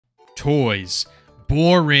Toys.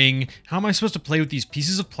 Boring. How am I supposed to play with these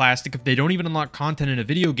pieces of plastic if they don't even unlock content in a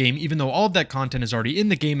video game, even though all of that content is already in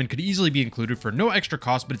the game and could easily be included for no extra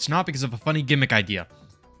cost, but it's not because of a funny gimmick idea?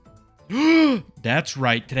 That's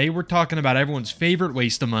right, today we're talking about everyone's favorite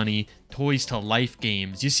waste of money, Toys to Life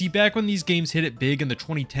games. You see, back when these games hit it big in the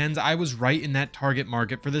 2010s, I was right in that target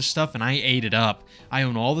market for this stuff and I ate it up. I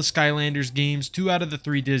own all the Skylanders games, 2 out of the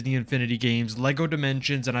 3 Disney Infinity games, Lego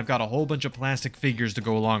Dimensions, and I've got a whole bunch of plastic figures to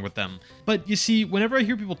go along with them. But you see, whenever I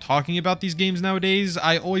hear people talking about these games nowadays,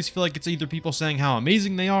 I always feel like it's either people saying how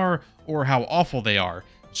amazing they are or how awful they are.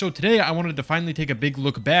 So today I wanted to finally take a big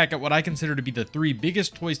look back at what I consider to be the 3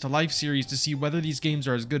 biggest Toys to Life series to see whether these games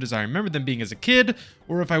are as good as I remember them being as a kid,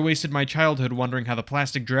 or if I wasted my childhood wondering how the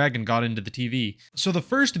plastic dragon got into the TV. So the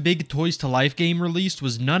first big Toys to Life game released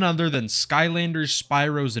was none other than Skylanders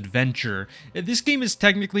Spyro's Adventure. This game is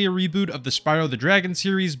technically a reboot of the Spyro the Dragon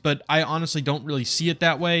series, but I honestly don't really see it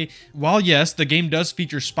that way. While yes, the game does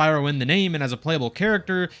feature Spyro in the name and as a playable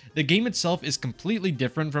character, the game itself is completely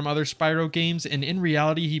different from other Spyro games, and in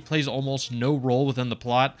reality he plays almost no role within the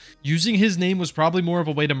plot. Using his name was probably more of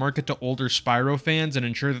a way to market to older Spyro fans and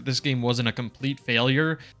ensure that this game wasn't a complete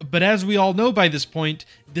failure. But as we all know by this point,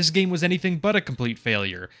 this game was anything but a complete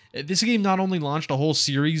failure. This game not only launched a whole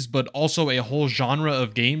series, but also a whole genre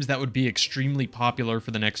of games that would be extremely popular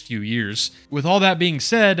for the next few years. With all that being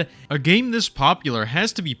said, a game this popular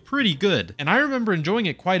has to be pretty good, and I remember enjoying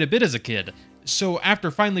it quite a bit as a kid. So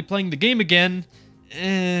after finally playing the game again,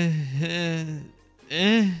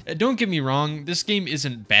 don't get me wrong, this game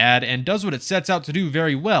isn't bad and does what it sets out to do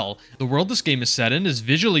very well. The world this game is set in is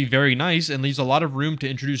visually very nice and leaves a lot of room to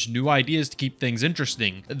introduce new ideas to keep things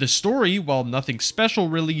interesting. The story, while nothing special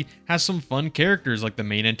really, has some fun characters like the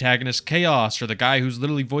main antagonist Chaos or the guy who's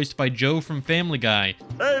literally voiced by Joe from Family Guy.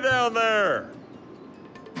 Hey down there!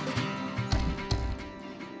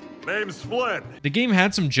 Name's Flynn. The game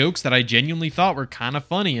had some jokes that I genuinely thought were kind of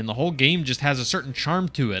funny, and the whole game just has a certain charm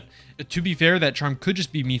to it. To be fair, that charm could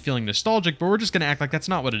just be me feeling nostalgic, but we're just gonna act like that's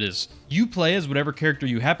not what it is. You play as whatever character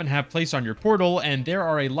you happen to have placed on your portal, and there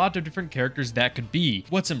are a lot of different characters that could be.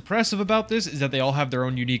 What's impressive about this is that they all have their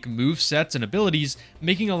own unique move sets and abilities,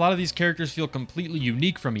 making a lot of these characters feel completely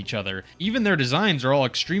unique from each other. Even their designs are all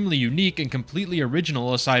extremely unique and completely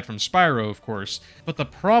original, aside from Spyro, of course. But the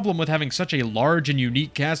problem with having such a large and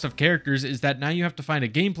unique cast of characters is that now you have to find a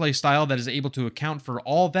gameplay style that is able to account for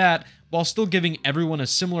all that, while still giving everyone a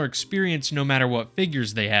similar experience no matter what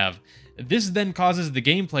figures they have. This then causes the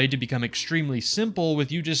gameplay to become extremely simple,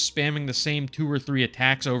 with you just spamming the same 2 or 3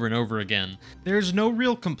 attacks over and over again. There's no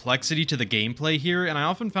real complexity to the gameplay here, and I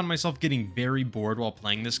often found myself getting very bored while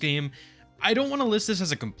playing this game. I don't want to list this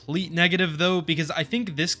as a complete negative though, because I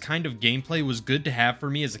think this kind of gameplay was good to have for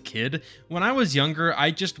me as a kid. When I was younger,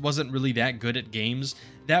 I just wasn't really that good at games.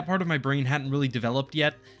 That part of my brain hadn't really developed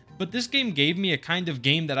yet. But this game gave me a kind of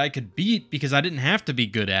game that I could beat because I didn't have to be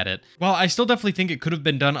good at it. While I still definitely think it could have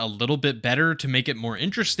been done a little bit better to make it more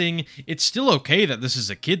interesting, it's still okay that this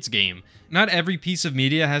is a kid's game. Not every piece of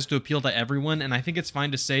media has to appeal to everyone, and I think it's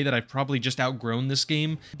fine to say that I've probably just outgrown this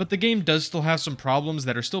game, but the game does still have some problems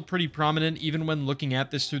that are still pretty prominent even when looking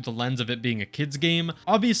at this through the lens of it being a kid's game.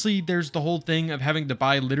 Obviously, there's the whole thing of having to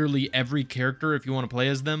buy literally every character if you want to play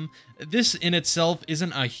as them. This in itself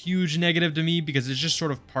isn't a huge negative to me because it's just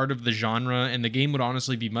sort of part of the genre, and the game would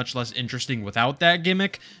honestly be much less interesting without that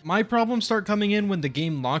gimmick. My problems start coming in when the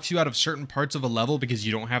game locks you out of certain parts of a level because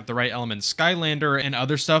you don't have the right elements, Skylander and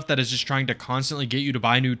other stuff that is just trying to constantly get you to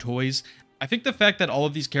buy new toys. I think the fact that all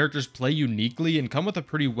of these characters play uniquely and come with a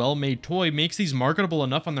pretty well-made toy makes these marketable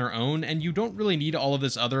enough on their own, and you don't really need all of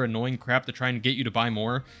this other annoying crap to try and get you to buy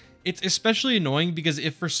more. It's especially annoying because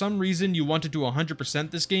if for some reason you wanted to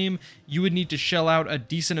 100% this game, you would need to shell out a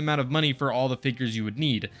decent amount of money for all the figures you would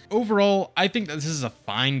need. Overall, I think that this is a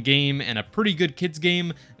fine game and a pretty good kids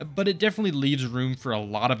game, but it definitely leaves room for a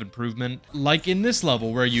lot of improvement. Like in this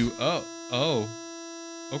level where you,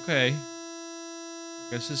 okay.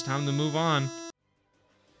 Guess it's time to move on.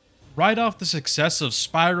 Right off the success of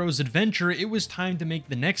Spyro's Adventure, it was time to make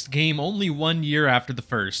the next game only 1 year after the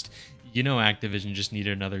first. You know Activision just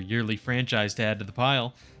needed another yearly franchise to add to the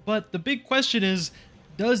pile. But the big question is,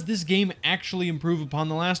 does this game actually improve upon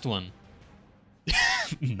the last one?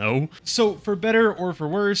 No. So for better or for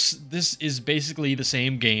worse, this is basically the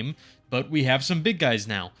same game, but we have some big guys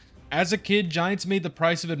now. As a kid, Giants made the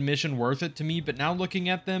price of admission worth it to me, but now looking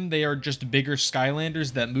at them, they are just bigger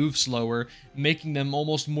Skylanders that move slower, making them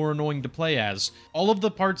almost more annoying to play as. All of the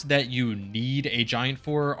parts that you need a Giant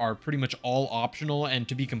for are pretty much all optional, and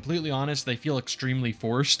to be completely honest, they feel extremely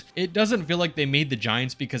forced. It doesn't feel like they made the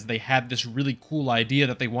Giants because they had this really cool idea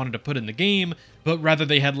that they wanted to put in the game, but rather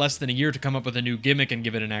they had less than a year to come up with a new gimmick and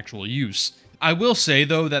give it an actual use. I will say,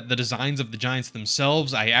 though, that the designs of the giants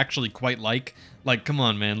themselves I actually quite like. Like, come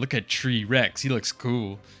on, man, look at Tree Rex, he looks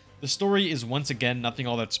cool. The story is once again nothing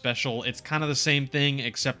all that special. It's kind of the same thing,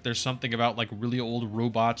 except there's something about like really old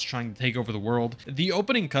robots trying to take over the world. The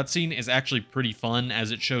opening cutscene is actually pretty fun,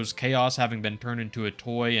 as it shows Chaos having been turned into a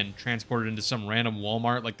toy and transported into some random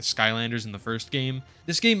Walmart like the Skylanders in the first game.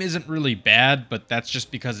 This game isn't really bad, but that's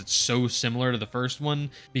just because it's so similar to the first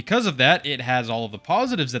one. Because of that, it has all of the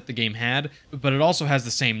positives that the game had, but it also has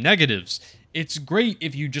the same negatives. It's great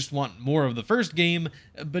if you just want more of the first game,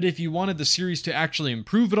 but if you wanted the series to actually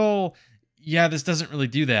improve it all, yeah, this doesn't really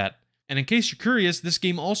do that. And in case you're curious, this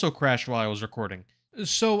game also crashed while I was recording.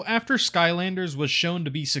 So after Skylanders was shown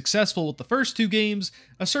to be successful with the first two games,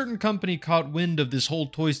 a certain company caught wind of this whole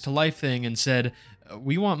Toys to Life thing and said,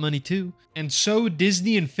 we want money too. And so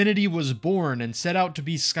Disney Infinity was born and set out to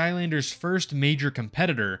be Skylanders' first major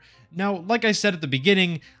competitor. Now, like I said at the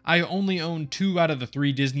beginning, I only own 2 out of the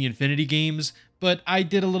 3 Disney Infinity games, but I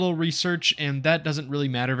did a little research and that doesn't really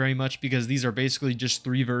matter very much because these are basically just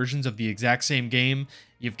 3 versions of the exact same game.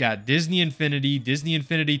 You've got Disney Infinity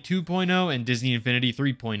 2.0, and Disney Infinity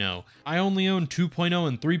 3.0. I only own 2.0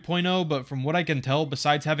 and 3.0, but from what I can tell,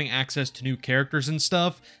 besides having access to new characters and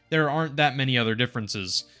stuff, there aren't that many other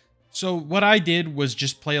differences. So what I did was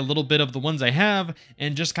just play a little bit of the ones I have,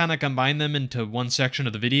 and just kind of combine them into one section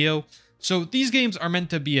of the video. So these games are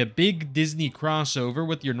meant to be a big Disney crossover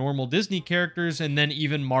with your normal Disney characters, and then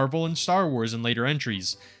even Marvel and Star Wars in later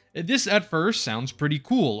entries. This at first sounds pretty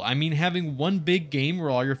cool. I mean, having one big game where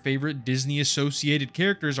all your favorite Disney-associated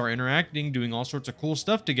characters are interacting, doing all sorts of cool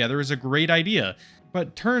stuff together is a great idea.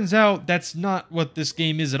 But turns out that's not what this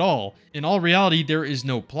game is at all. In all reality, there is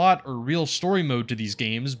no plot or real story mode to these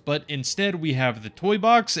games, but instead we have the toy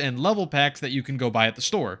box and level packs that you can go buy at the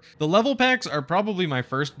store. The level packs are probably my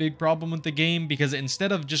first big problem with the game, because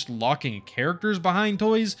instead of just locking characters behind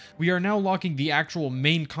toys, we are now locking the actual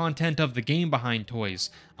main content of the game behind toys.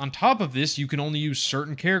 On top of this, you can only use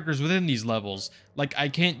certain characters within these levels. Like, I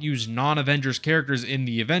can't use non-Avengers characters in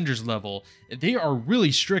the Avengers level. They are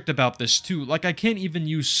really strict about this too. Like, I can't even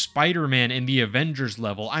use Spider-Man in the Avengers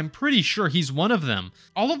level. I'm pretty sure he's one of them.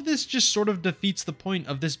 All of this just sort of defeats the point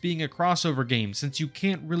of this being a crossover game, since you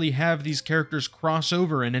can't really have these characters cross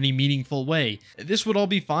over in any meaningful way. This would all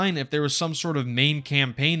be fine if there was some sort of main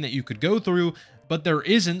campaign that you could go through, but there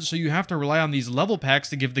isn't, so you have to rely on these level packs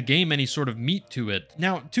to give the game any sort of meat to it.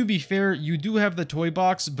 Now, to be fair, you do have the toy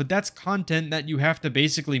box, but that's content that you have to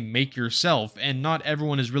basically make yourself, and not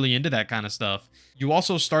everyone is really into that kind of stuff. You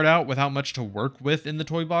also start out without much to work with in the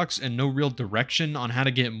toy box and no real direction on how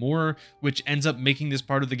to get more, which ends up making this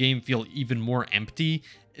part of the game feel even more empty.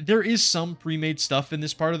 There is some pre-made stuff in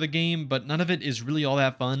this part of the game, but none of it is really all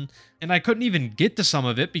that fun, and I couldn't even get to some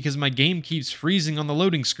of it because my game keeps freezing on the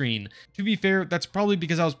loading screen. To be fair, that's probably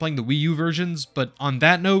because I was playing the Wii U versions, but on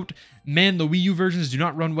that note, man, the Wii U versions do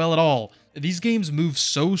not run well at all. These games move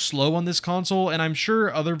so slow on this console, and I'm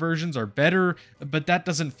sure other versions are better, but that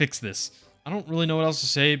doesn't fix this. I don't really know what else to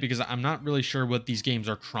say because I'm not really sure what these games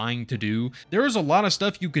are trying to do. There is a lot of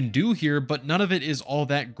stuff you can do here, but none of it is all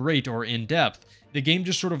that great or in-depth. The game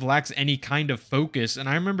just sort of lacks any kind of focus, and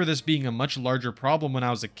I remember this being a much larger problem when I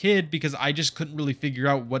was a kid because I just couldn't really figure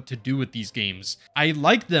out what to do with these games. I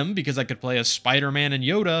liked them because I could play as Spider-Man and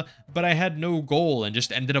Yoda, but I had no goal and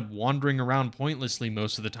just ended up wandering around pointlessly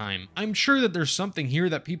most of the time. I'm sure that there's something here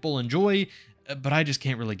that people enjoy, but I just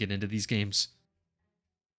can't really get into these games.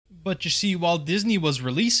 But you see, while Disney was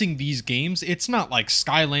releasing these games, it's not like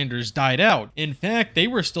Skylanders died out. In fact, they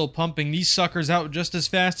were still pumping these suckers out just as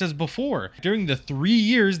fast as before. During the 3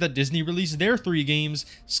 years that Disney released their 3 games,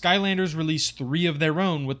 Skylanders released 3 of their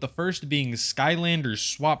own, with the first being Skylanders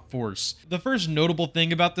Swap Force. The first notable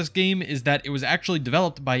thing about this game is that it was actually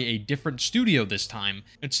developed by a different studio this time.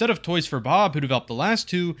 Instead of Toys for Bob, who developed the last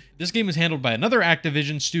 2, this game was handled by another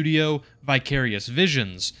Activision studio, Vicarious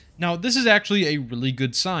Visions. Now, this is actually a really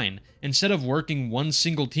good sign. Instead of working one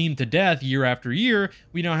single team to death year after year,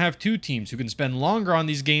 we now have 2 teams who can spend longer on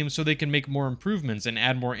these games so they can make more improvements and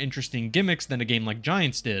add more interesting gimmicks than a game like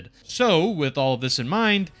Giants did. So, with all of this in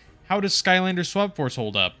mind, how does Skylanders Swap Force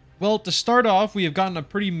hold up? Well, to start off, we have gotten a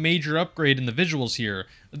pretty major upgrade in the visuals here.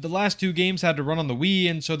 The last 2 games had to run on the Wii,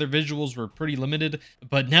 and so their visuals were pretty limited,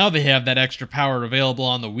 but now they have that extra power available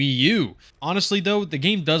on the Wii U. Honestly though, the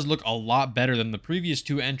game does look a lot better than the previous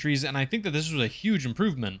 2 entries, and I think that this was a huge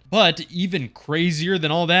improvement. But even crazier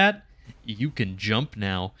than all that, you can jump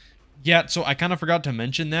now. Yeah, so I kind of forgot to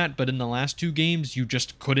mention that, but in the last 2 games, you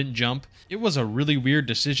just couldn't jump. It was a really weird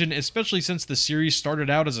decision, especially since the series started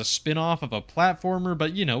out as a spin-off of a platformer,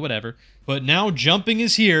 but you know, whatever. But now jumping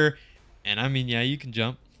is here, and I mean, yeah, you can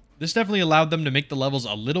jump. This definitely allowed them to make the levels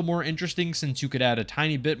a little more interesting since you could add a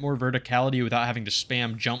tiny bit more verticality without having to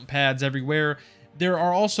spam jump pads everywhere. There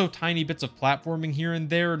are also tiny bits of platforming here and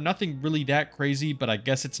there, nothing really that crazy, but I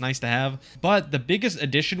guess it's nice to have. But the biggest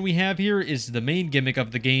addition we have here is the main gimmick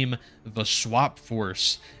of the game, the Swap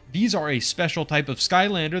Force. These are a special type of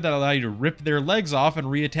Skylander that allow you to rip their legs off and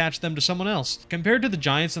reattach them to someone else. Compared to the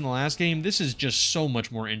Giants in the last game, this is just so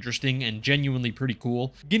much more interesting and genuinely pretty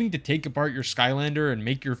cool. Getting to take apart your Skylander and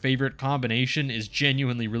make your favorite combination is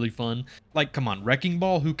genuinely really fun. Like, come on, Wrecking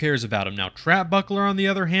Ball, who cares about him? Now, Trap Buckler, on the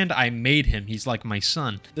other hand, I made him. He's like my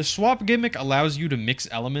son. The swap gimmick allows you to mix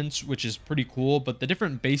elements, which is pretty cool, but the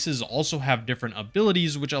different bases also have different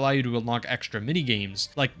abilities, which allow you to unlock extra minigames.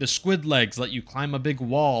 Like, the squid legs let you climb a big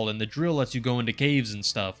wall, and the drill lets you go into caves and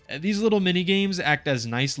stuff. These little minigames act as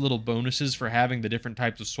nice little bonuses for having the different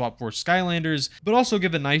types of Swap Force Skylanders, but also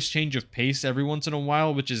give a nice change of pace every once in a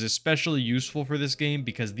while, which is especially useful for this game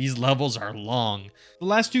because these levels are long. The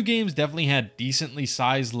last 2 games definitely had decently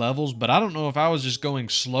sized levels, but I don't know if I was just going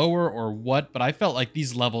slower or what, but I felt like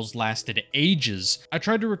these levels lasted ages. I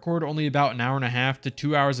tried to record only about an hour and a half to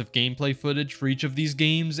 2 hours of gameplay footage for each of these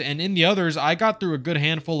games, and in the others, I got through a good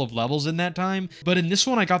handful of levels in that time, but in this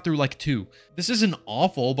one, I got through like 2. This isn't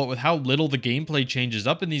awful, but with how little the gameplay changes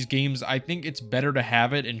up in these games, I think it's better to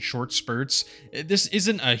have it in short spurts. This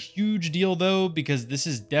isn't a huge deal though, because this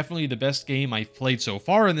is definitely the best game I've played so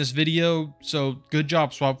far in this video, so good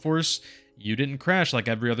job, Swap Force. You didn't crash like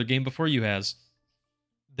every other game before you has.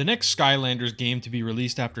 The next Skylanders game to be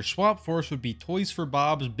released after Swap Force would be Toys for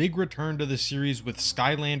Bob's big return to the series with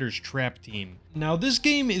Skylanders Trap Team. Now this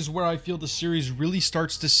game is where I feel the series really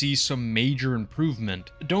starts to see some major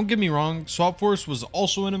improvement. Don't get me wrong, Swap Force was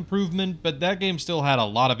also an improvement, but that game still had a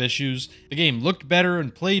lot of issues. The game looked better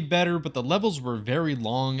and played better, but the levels were very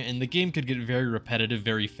long and the game could get very repetitive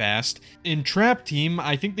very fast. In Trap Team,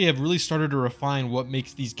 I think they have really started to refine what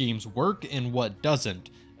makes these games work and what doesn't.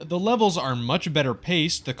 The levels are much better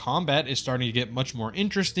paced, the combat is starting to get much more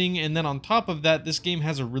interesting, and then on top of that, this game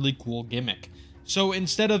has a really cool gimmick. So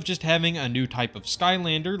instead of just having a new type of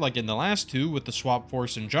Skylander like in the last 2 with the Swap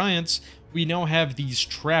Force and Giants, we now have these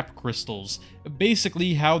trap crystals.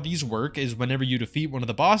 Basically, how these work is whenever you defeat one of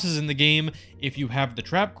the bosses in the game, if you have the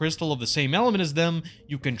trap crystal of the same element as them,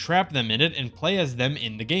 you can trap them in it and play as them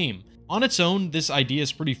in the game. On its own, this idea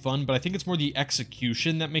is pretty fun, but I think it's more the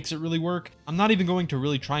execution that makes it really work. I'm not even going to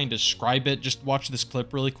really try and describe it, just watch this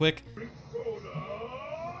clip really quick.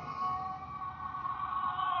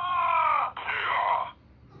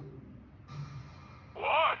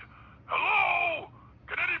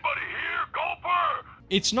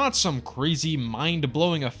 It's not some crazy,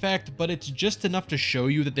 mind-blowing effect, but it's just enough to show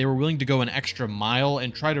you that they were willing to go an extra mile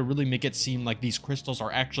and try to really make it seem like these crystals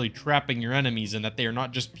are actually trapping your enemies and that they are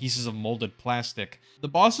not just pieces of molded plastic. The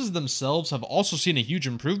bosses themselves have also seen a huge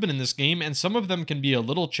improvement in this game, and some of them can be a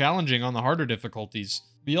little challenging on the harder difficulties.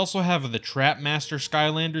 We also have the Trap Master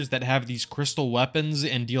Skylanders that have these crystal weapons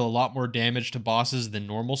and deal a lot more damage to bosses than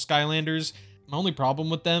normal Skylanders. My only problem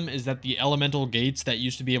with them is that the elemental gates that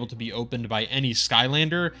used to be able to be opened by any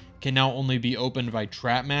Skylander can now only be opened by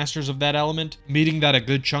Trap Masters of that element, meaning that a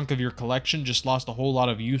good chunk of your collection just lost a whole lot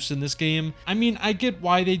of use in this game. I mean, I get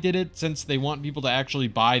why they did it, since they want people to actually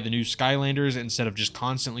buy the new Skylanders instead of just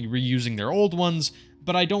constantly reusing their old ones,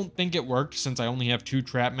 but I don't think it worked since I only have 2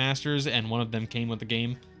 Trap Masters and one of them came with the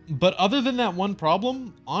game. But other than that one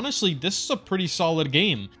problem, honestly, this is a pretty solid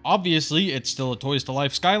game. Obviously, it's still a Toys to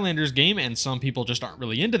Life Skylanders game, and some people just aren't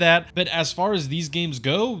really into that, but as far as these games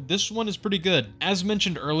go, this one is pretty good. As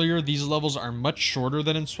mentioned earlier, these levels are much shorter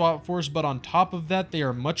than in Swap Force, but on top of that, they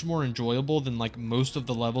are much more enjoyable than like most of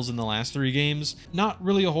the levels in the last 3 games. Not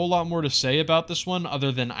really a whole lot more to say about this one,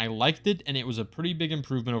 other than I liked it, and it was a pretty big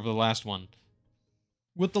improvement over the last one.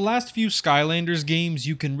 With the last few Skylanders games,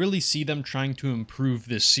 you can really see them trying to improve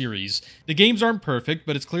this series. The games aren't perfect,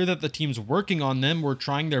 but it's clear that the teams working on them were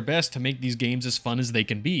trying their best to make these games as fun as they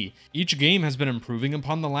can be. Each game has been improving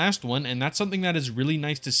upon the last one, and that's something that is really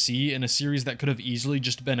nice to see in a series that could have easily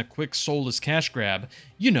just been a quick soulless cash grab.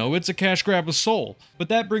 You know, it's a cash grab with soul. But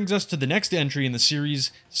that brings us to the next entry in the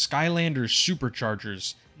series, Skylanders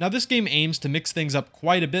Superchargers. Now this game aims to mix things up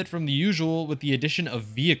quite a bit from the usual with the addition of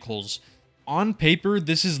vehicles. On paper,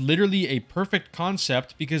 this is literally a perfect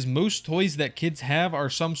concept because most toys that kids have are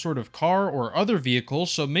some sort of car or other vehicle,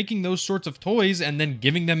 so making those sorts of toys and then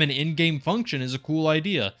giving them an in-game function is a cool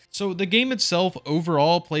idea. So the game itself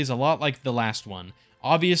overall plays a lot like the last one.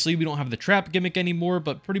 Obviously, we don't have the trap gimmick anymore,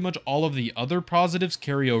 but pretty much all of the other positives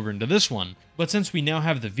carry over into this one. But since we now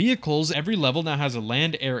have the vehicles, every level now has a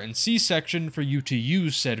land, air, and sea section for you to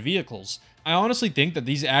use said vehicles. I honestly think that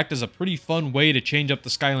these act as a pretty fun way to change up the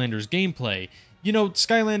Skylanders gameplay. You know,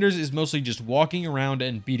 Skylanders is mostly just walking around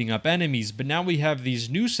and beating up enemies, but now we have these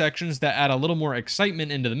new sections that add a little more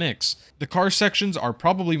excitement into the mix. The car sections are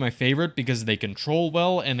probably my favorite because they control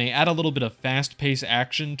well and they add a little bit of fast-paced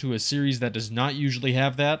action to a series that does not usually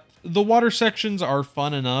have that. The water sections are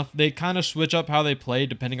fun enough. They kind of switch up how they play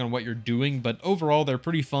depending on what you're doing, but overall they're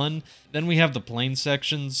pretty fun. Then we have the plane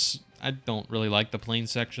sections. I don't really like the plane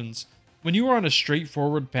sections. When you are on a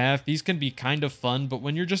straightforward path, these can be kind of fun, but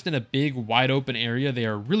when you're just in a big, wide open area, they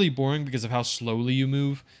are really boring because of how slowly you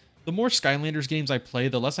move. The more Skylanders games I play,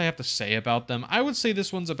 the less I have to say about them. I would say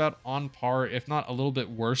this one's about on par, if not a little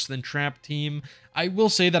bit worse than Trap Team. I will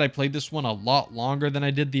say that I played this one a lot longer than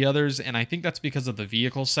I did the others, and I think that's because of the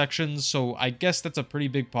vehicle sections, so I guess that's a pretty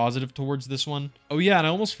big positive towards this one. Oh yeah, and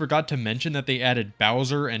I almost forgot to mention that they added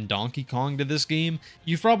Bowser and Donkey Kong to this game.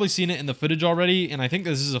 You've probably seen it in the footage already, and I think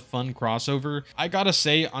this is a fun crossover. I gotta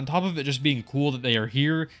say, on top of it just being cool that they are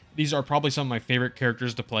here, these are probably some of my favorite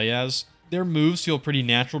characters to play as. Their moves feel pretty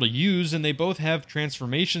natural to use, and they both have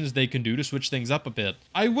transformations they can do to switch things up a bit.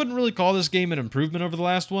 I wouldn't really call this game an improvement over the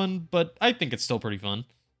last one, but I think it's still pretty fun.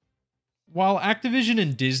 While Activision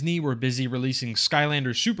and Disney were busy releasing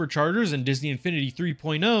Skylanders Superchargers and Disney Infinity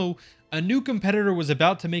 3.0, a new competitor was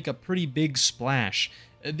about to make a pretty big splash.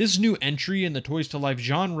 This new entry in the Toys to Life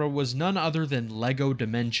genre was none other than LEGO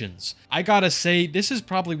Dimensions. I gotta say, this is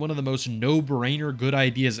probably one of the most no-brainer good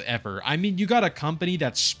ideas ever. I mean, you got a company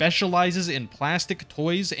that specializes in plastic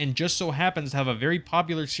toys and just so happens to have a very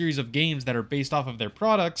popular series of games that are based off of their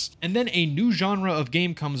products, and then a new genre of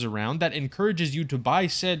game comes around that encourages you to buy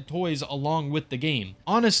said toys along with the game.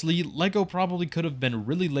 Honestly, LEGO probably could have been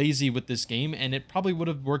really lazy with this game, and it probably would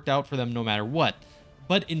have worked out for them no matter what.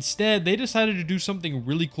 But instead, they decided to do something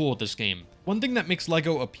really cool with this game. One thing that makes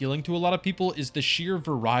LEGO appealing to a lot of people is the sheer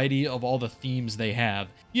variety of all the themes they have.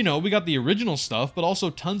 You know, we got the original stuff, but also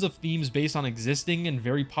tons of themes based on existing and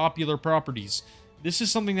very popular properties. This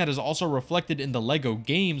is something that is also reflected in the LEGO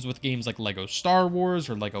games with games like LEGO Star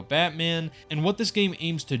Wars or LEGO Batman, and what this game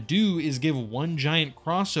aims to do is give one giant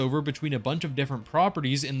crossover between a bunch of different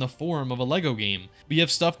properties in the form of a LEGO game. We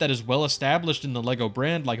have stuff that is well established in the LEGO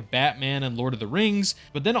brand like Batman and Lord of the Rings,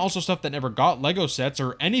 but then also stuff that never got LEGO sets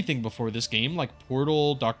or anything before this game like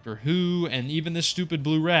Portal, Doctor Who, and even this stupid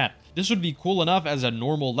blue rat. This would be cool enough as a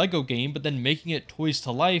normal LEGO game, but then making it Toys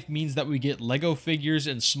to Life means that we get LEGO figures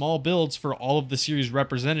and small builds for all of the series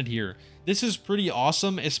represented here. This is pretty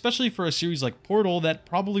awesome, especially for a series like Portal that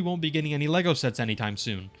probably won't be getting any LEGO sets anytime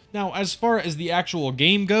soon. Now, as far as the actual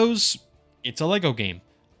game goes, it's a LEGO game.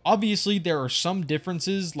 Obviously, there are some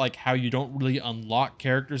differences, like how you don't really unlock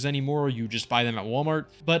characters anymore, you just buy them at Walmart,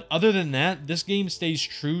 but other than that, this game stays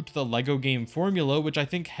true to the LEGO game formula, which I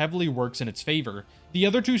think heavily works in its favor. The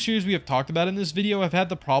other two series we have talked about in this video have had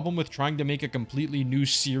the problem with trying to make a completely new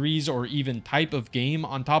series or even type of game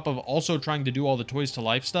on top of also trying to do all the Toys to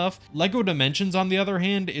Life stuff. LEGO Dimensions, on the other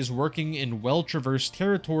hand, is working in well-traversed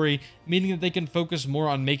territory, meaning that they can focus more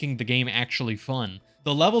on making the game actually fun.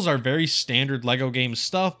 The levels are very standard LEGO game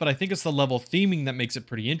stuff, but I think it's the level theming that makes it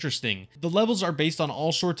pretty interesting. The levels are based on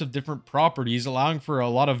all sorts of different properties, allowing for a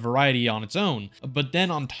lot of variety on its own. But then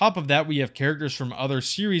on top of that, we have characters from other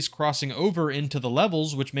series crossing over into the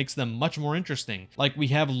levels, which makes them much more interesting. Like we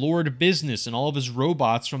have Lord Business and all of his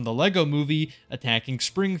robots from the LEGO movie attacking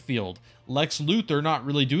Springfield, Lex Luthor not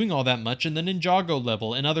really doing all that much in the Ninjago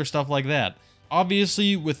level, and other stuff like that.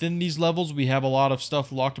 Obviously, within these levels, we have a lot of stuff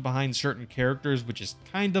locked behind certain characters, which is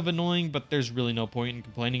kind of annoying, but there's really no point in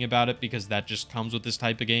complaining about it because that just comes with this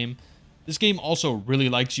type of game. This game also really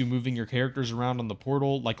likes you moving your characters around on the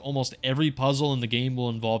portal. Like almost every puzzle in the game will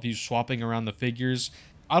involve you swapping around the figures.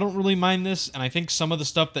 I don't really mind this, and I think some of the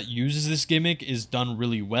stuff that uses this gimmick is done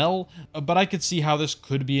really well, but I could see how this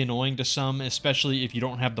could be annoying to some, especially if you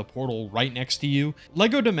don't have the portal right next to you.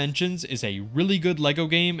 LEGO Dimensions is a really good LEGO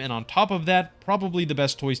game, and on top of that, probably the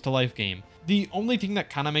best Toys to Life game. The only thing that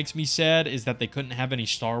kind of makes me sad is that they couldn't have any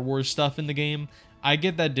Star Wars stuff in the game. I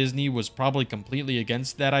get that Disney was probably completely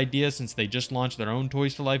against that idea since they just launched their own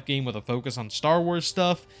Toys to Life game with a focus on Star Wars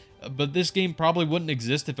stuff, but this game probably wouldn't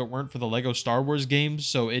exist if it weren't for the LEGO Star Wars games,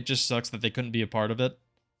 so it just sucks that they couldn't be a part of it.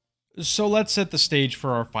 So let's set the stage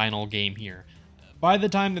for our final game here. By the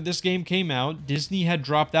time that this game came out, Disney had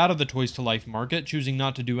dropped out of the Toys to Life market, choosing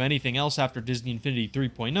not to do anything else after Disney Infinity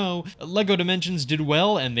 3.0. LEGO Dimensions did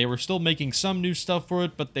well, and they were still making some new stuff for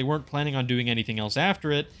it, but they weren't planning on doing anything else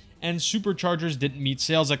after it. and Superchargers didn't meet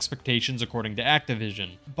sales expectations according to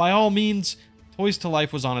Activision. By all means, Toys to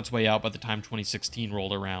Life was on its way out by the time 2016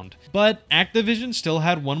 rolled around. But Activision still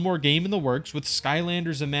had one more game in the works with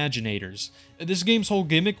Skylanders Imaginators. This game's whole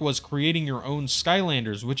gimmick was creating your own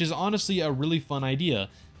Skylanders, which is honestly a really fun idea.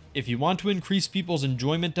 If you want to increase people's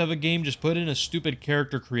enjoyment of a game, just put in a stupid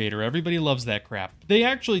character creator. Everybody loves that crap. They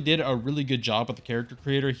actually did a really good job with the character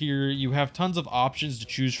creator here. You have tons of options to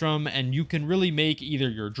choose from, and you can really make either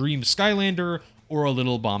your dream Skylander or a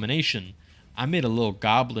little abomination. I made a little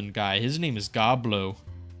goblin guy. His name is Goblo.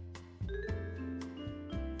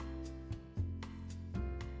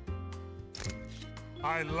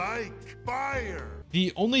 I like fire.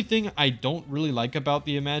 The only thing I don't really like about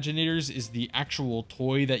the Imaginators is the actual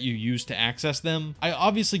toy that you use to access them. I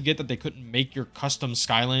obviously get that they couldn't make your custom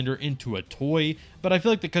Skylander into a toy, but I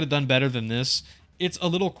feel like they could have done better than this. It's a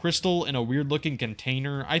little crystal in a weird looking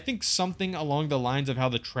container. I think something along the lines of how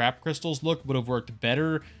the trap crystals look would have worked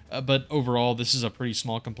better, but overall this is a pretty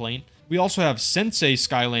small complaint. We also have Sensei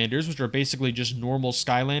Skylanders, which are basically just normal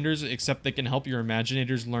Skylanders, except they can help your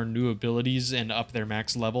Imaginators learn new abilities and up their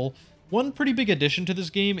max level. One pretty big addition to this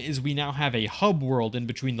game is we now have a hub world in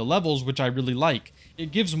between the levels, which I really like.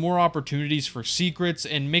 It gives more opportunities for secrets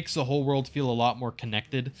and makes the whole world feel a lot more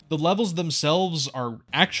connected. The levels themselves are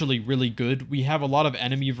actually really good. We have a lot of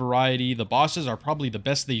enemy variety. The bosses are probably the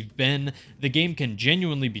best they've been. The game can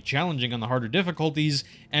genuinely be challenging on the harder difficulties,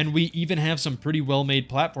 and we even have some pretty well-made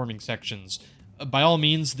platforming sections. By all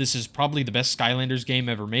means, this is probably the best Skylanders game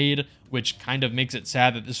ever made, which kind of makes it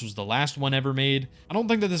sad that this was the last one ever made. I don't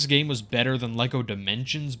think that this game was better than LEGO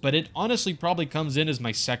Dimensions, but it honestly probably comes in as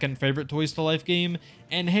my second favorite Toys to Life game,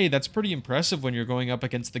 and hey, that's pretty impressive when you're going up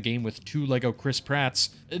against the game with two LEGO Chris Pratts.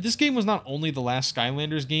 This game was not only the last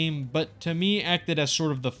Skylanders game, but to me acted as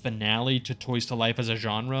sort of the finale to Toys to Life as a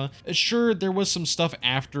genre. Sure, there was some stuff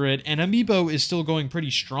after it, and Amiibo is still going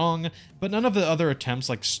pretty strong, but none of the other attempts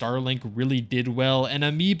like Starlink really did well, and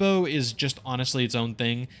Amiibo is just honestly its own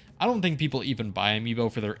thing. I don't think people even buy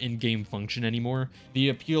Amiibo for their in-game function anymore. The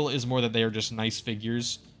appeal is more that they are just nice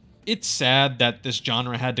figures. It's sad that this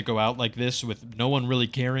genre had to go out like this with no one really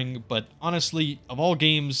caring, but honestly, of all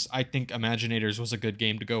games, I think Imaginators was a good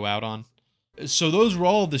game to go out on. So those were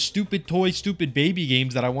all the stupid toy, stupid baby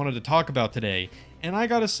games that I wanted to talk about today. And I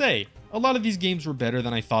gotta say, a lot of these games were better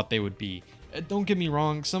than I thought they would be. Don't get me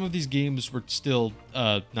wrong, some of these games were still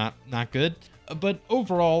not good. But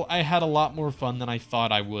overall, I had a lot more fun than I thought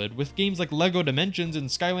I would, with games like LEGO Dimensions and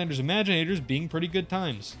Skylanders Imaginators being pretty good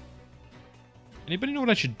times. Anybody know what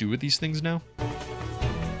I should do with these things now?